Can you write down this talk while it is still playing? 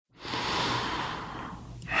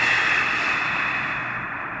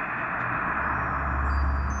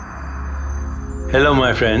Hello,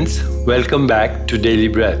 my friends. Welcome back to Daily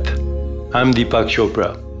Breath. I'm Deepak Chopra.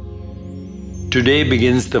 Today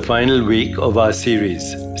begins the final week of our series,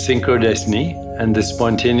 Synchrodestiny and the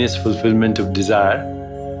Spontaneous Fulfillment of Desire,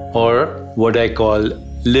 or what I call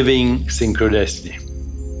Living Synchrodestiny.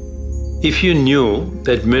 If you knew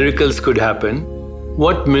that miracles could happen,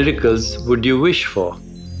 what miracles would you wish for?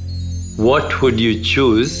 What would you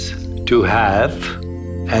choose to have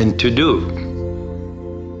and to do?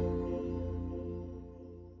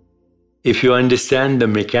 If you understand the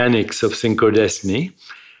mechanics of synchrodestiny,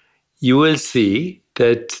 you will see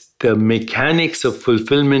that the mechanics of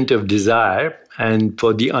fulfillment of desire and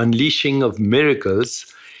for the unleashing of miracles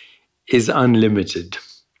is unlimited.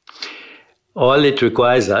 All it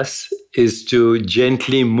requires us is to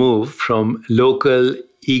gently move from local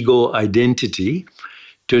ego identity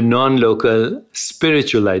to non-local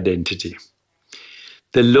spiritual identity.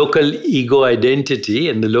 The local ego identity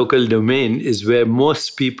and the local domain is where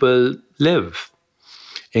most people live.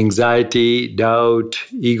 Anxiety, doubt,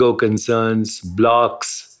 ego concerns,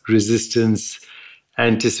 blocks, resistance,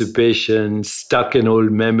 anticipation, stuck in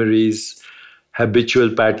old memories, habitual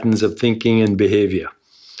patterns of thinking and behavior.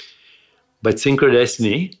 But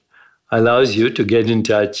synchrodestiny allows you to get in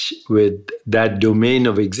touch with that domain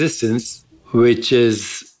of existence, which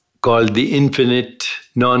is called the infinite,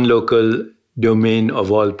 non-local domain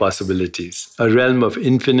of all possibilities, a realm of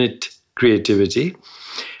infinite creativity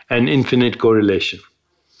and infinite correlation.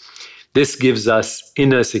 This gives us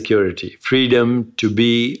inner security, freedom to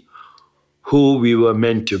be who we were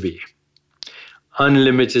meant to be.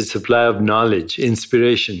 Unlimited supply of knowledge,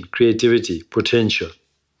 inspiration, creativity, potential.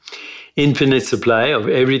 Infinite supply of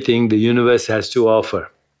everything the universe has to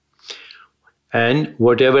offer. And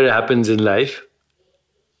whatever happens in life,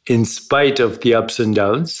 in spite of the ups and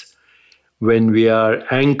downs, when we are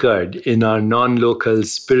anchored in our non-local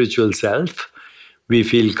spiritual self, we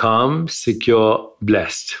feel calm, secure,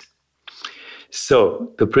 blessed.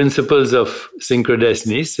 So, the principles of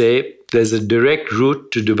synchrodestiny say there's a direct route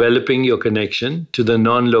to developing your connection to the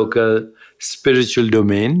non-local spiritual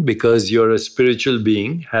domain because you're a spiritual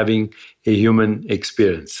being having a human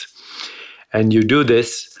experience. And you do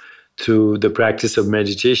this through the practice of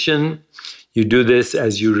meditation. You do this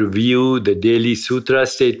as you review the daily sutra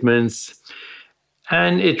statements.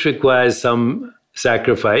 And it requires some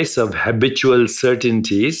sacrifice of habitual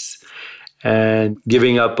certainties and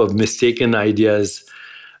giving up of mistaken ideas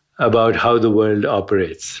about how the world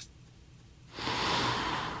operates.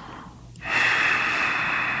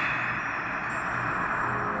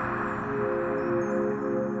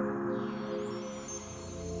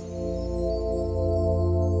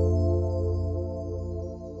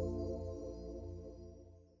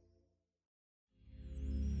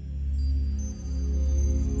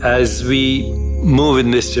 As we move in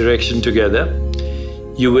this direction together,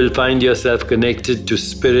 you will find yourself connected to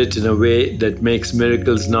spirit in a way that makes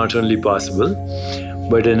miracles not only possible,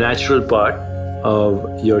 but a natural part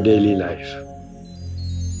of your daily life.